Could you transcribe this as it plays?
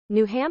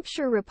New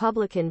Hampshire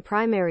Republican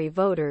primary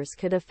voters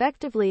could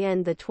effectively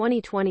end the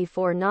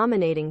 2024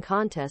 nominating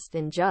contest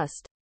in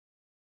just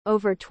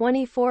over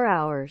 24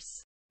 hours.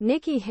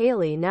 Nikki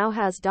Haley now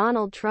has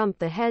Donald Trump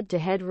the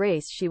head-to-head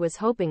race she was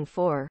hoping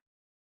for.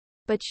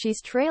 But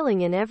she's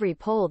trailing in every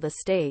poll the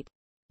state.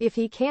 If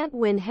he can't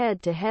win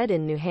head-to-head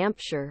in New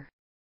Hampshire,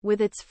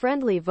 with its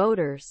friendly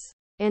voters,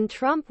 and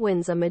Trump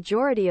wins a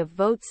majority of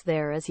votes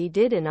there as he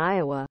did in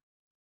Iowa,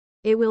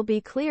 it will be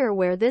clear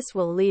where this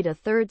will lead a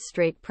third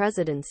straight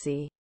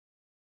presidency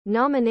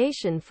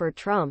nomination for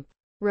Trump.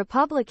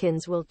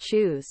 Republicans will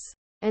choose.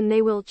 And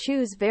they will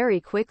choose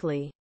very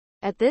quickly.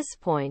 At this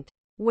point,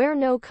 where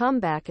no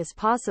comeback is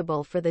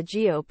possible for the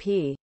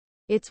GOP,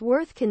 it's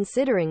worth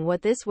considering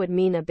what this would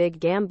mean: a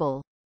big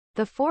gamble.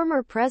 The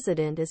former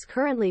president is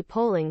currently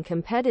polling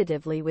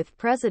competitively with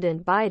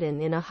President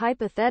Biden in a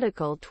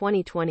hypothetical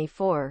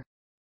 2024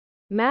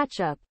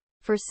 matchup,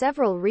 for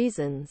several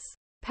reasons.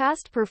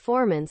 Past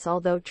performance: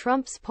 although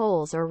Trump's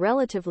polls are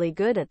relatively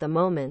good at the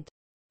moment,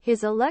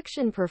 his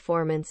election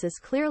performance is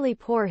clearly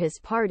poor. His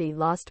party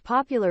lost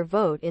popular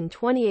vote in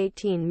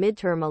 2018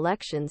 midterm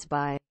elections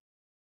by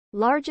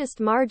largest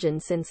margin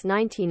since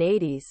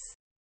 1980s,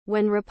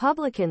 when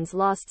Republicans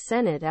lost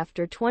Senate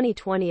after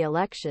 2020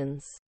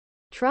 elections.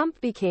 Trump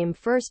became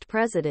first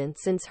president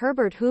since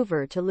Herbert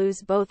Hoover to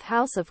lose both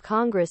House of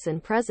Congress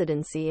and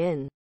presidency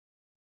in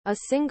a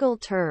single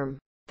term.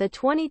 The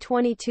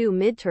 2022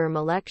 midterm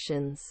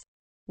elections,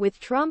 with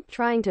Trump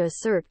trying to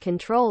assert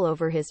control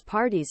over his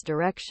party's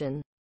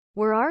direction,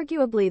 were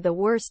arguably the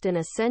worst in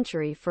a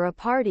century for a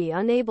party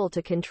unable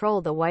to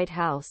control the White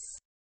House.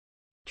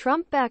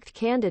 Trump-backed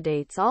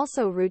candidates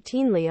also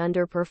routinely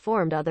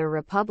underperformed other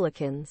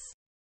Republicans.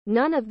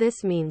 None of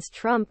this means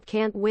Trump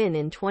can't win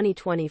in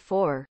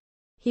 2024.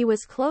 He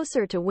was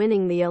closer to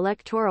winning the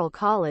Electoral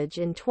College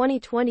in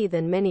 2020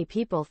 than many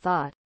people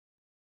thought.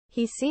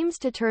 He seems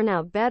to turn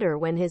out better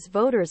when his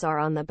voters are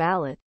on the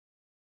ballot.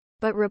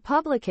 But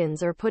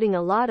Republicans are putting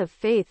a lot of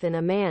faith in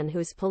a man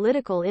whose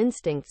political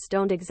instincts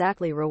don't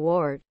exactly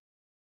reward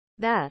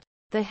that.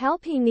 The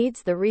help he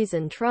needs. The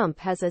reason Trump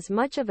has as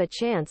much of a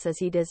chance as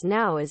he does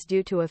now is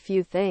due to a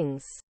few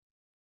things: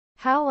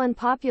 how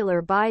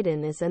unpopular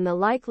Biden is and the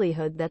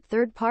likelihood that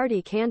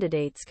third-party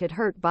candidates could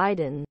hurt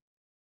Biden.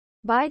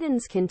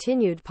 Biden's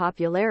continued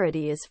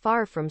popularity is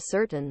far from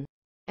certain,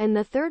 and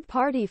the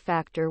third-party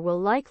factor will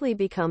likely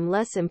become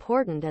less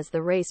important as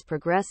the race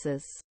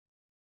progresses.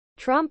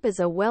 Trump is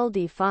a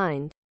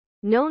well-defined,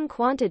 known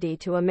quantity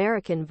to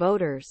American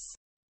voters.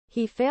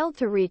 He failed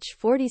to reach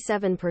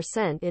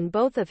 47% in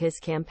both of his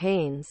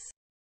campaigns,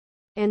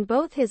 and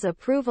both his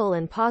approval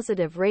and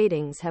positive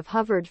ratings have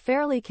hovered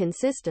fairly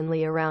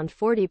consistently around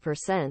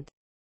 40%.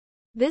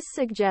 This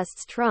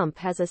suggests Trump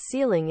has a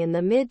ceiling in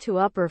the mid to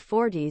upper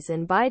 40s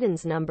and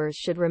Biden's numbers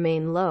should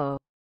remain low.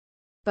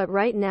 But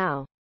right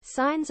now,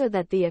 signs are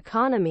that the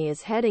economy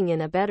is heading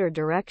in a better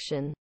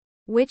direction,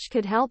 which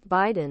could help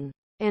Biden.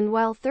 And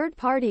while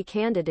third-party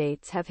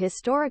candidates have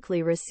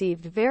historically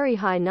received very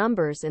high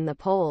numbers in the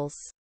polls,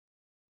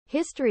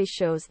 history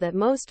shows that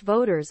most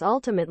voters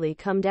ultimately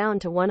come down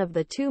to one of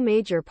the two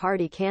major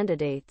party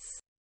candidates.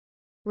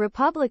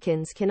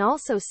 Republicans can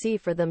also see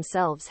for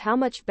themselves how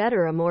much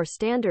better a more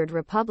standard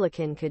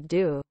Republican could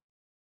do.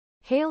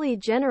 Haley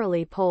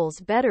generally polls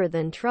better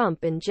than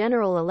Trump in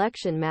general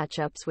election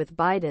matchups with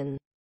Biden.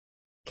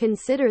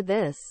 Consider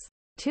this.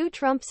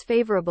 Trump's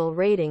favorable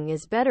rating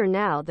is better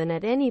now than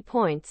at any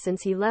point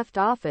since he left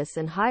office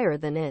and higher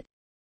than it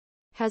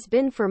has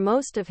been for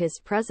most of his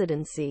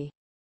presidency.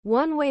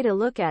 One way to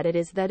look at it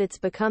is that it's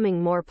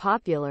becoming more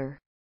popular.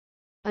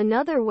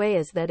 Another way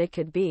is that it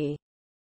could be